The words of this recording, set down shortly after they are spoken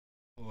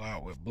Go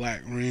out with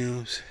black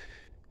rims.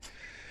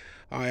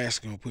 I'm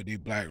actually gonna put these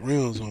black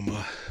rims on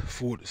my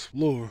Ford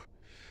Explorer,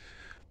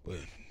 but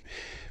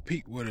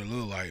peek what it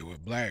look like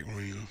with black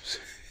rims.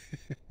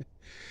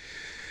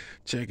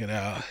 Check it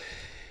out.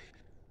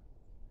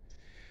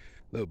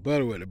 Look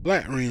better with the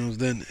black rims,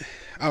 doesn't it?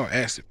 I would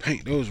actually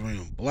paint those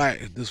rims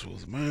black if this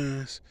was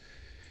mine.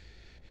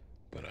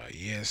 But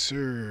yes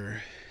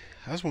sir.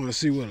 I just want to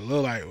see what it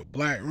look like with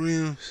black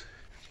rims.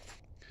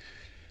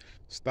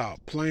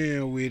 Stop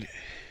playing with it.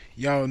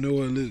 Y'all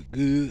know it look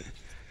good.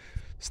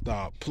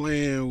 Stop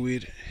playing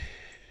with it.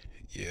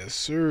 Yes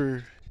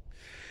sir.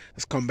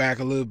 Let's come back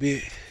a little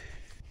bit.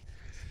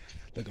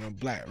 Looking at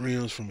black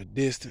rims from a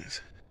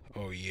distance.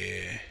 Oh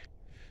yeah.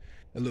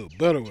 It look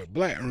better with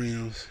black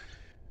rims.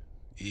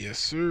 Yes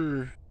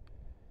sir.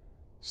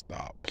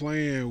 Stop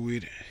playing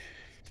with it.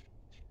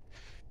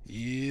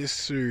 Yes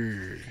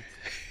sir.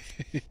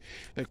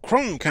 The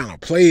chrome kind of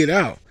played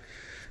out.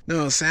 You know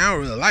what I'm saying? I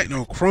don't really like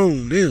no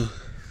chrome now.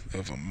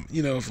 If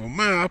I'm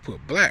mine, I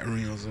put black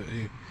rims up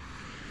here.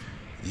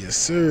 Yes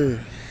sir.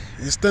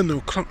 Instead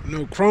of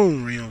no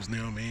chrome rims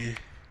now, man.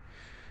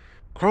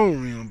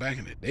 Chrome rim back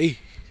in the day,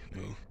 you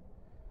know.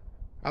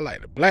 I like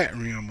the black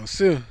rim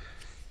myself.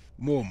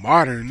 More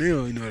modern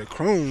now, the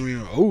chrome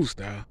rim old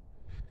style.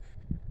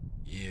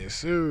 Yes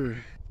sir.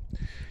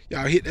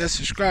 Y'all hit that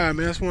subscribe,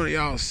 man. I just want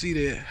y'all to see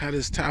that how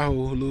this Tahoe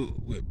look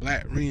with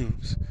black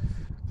rims.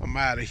 I'm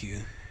out of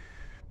here.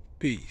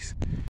 Peace.